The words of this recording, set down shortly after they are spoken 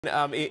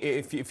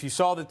If you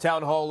saw the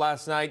town hall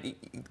last night,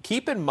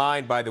 keep in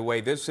mind, by the way,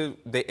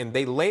 and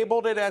they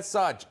labeled it as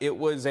such. It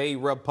was a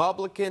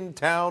Republican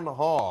town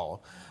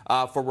hall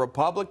for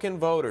Republican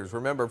voters.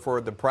 Remember, for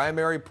the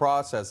primary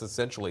process,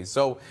 essentially.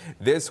 So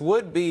this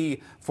would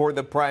be for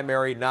the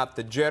primary, not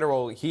the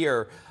general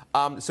here.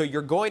 So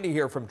you're going to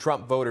hear from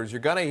Trump voters. You're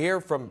going to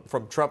hear from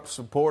Trump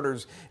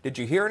supporters. Did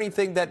you hear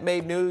anything that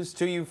made news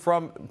to you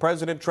from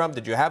President Trump?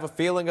 Did you have a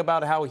feeling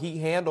about how he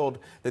handled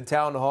the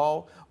town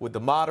hall with the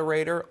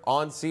moderator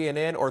on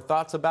CNN, or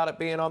thoughts about it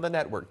being on the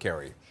network,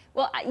 Carrie?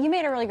 Well, you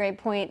made a really great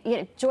point.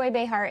 Joy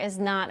Behar is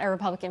not a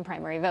Republican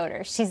primary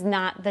voter. She's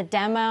not the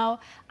demo.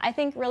 I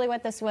think really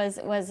what this was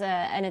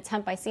an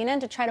attempt by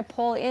CNN to try to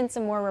pull in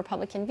some more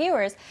Republican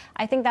viewers.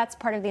 I think that's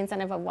part of the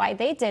incentive of why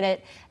they did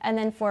it. And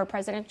then for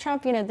President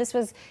Trump, this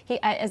was,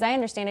 as I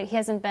understand it, he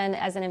hasn't been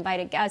as an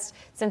invited guest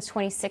since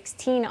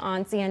 2016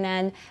 on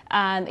CNN.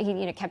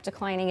 He kept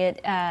declining it,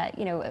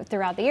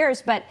 throughout the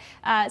years. But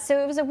so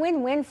it was a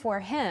win-win for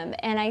him.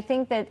 And I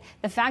think that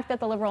the fact that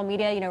the liberal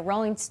media,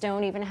 Rolling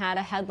Stone even had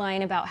a headline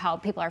about how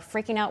people are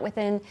freaking out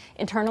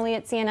internally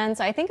at CNN.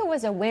 So I think it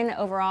was a win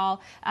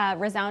overall,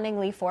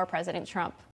 resoundingly for President Trump.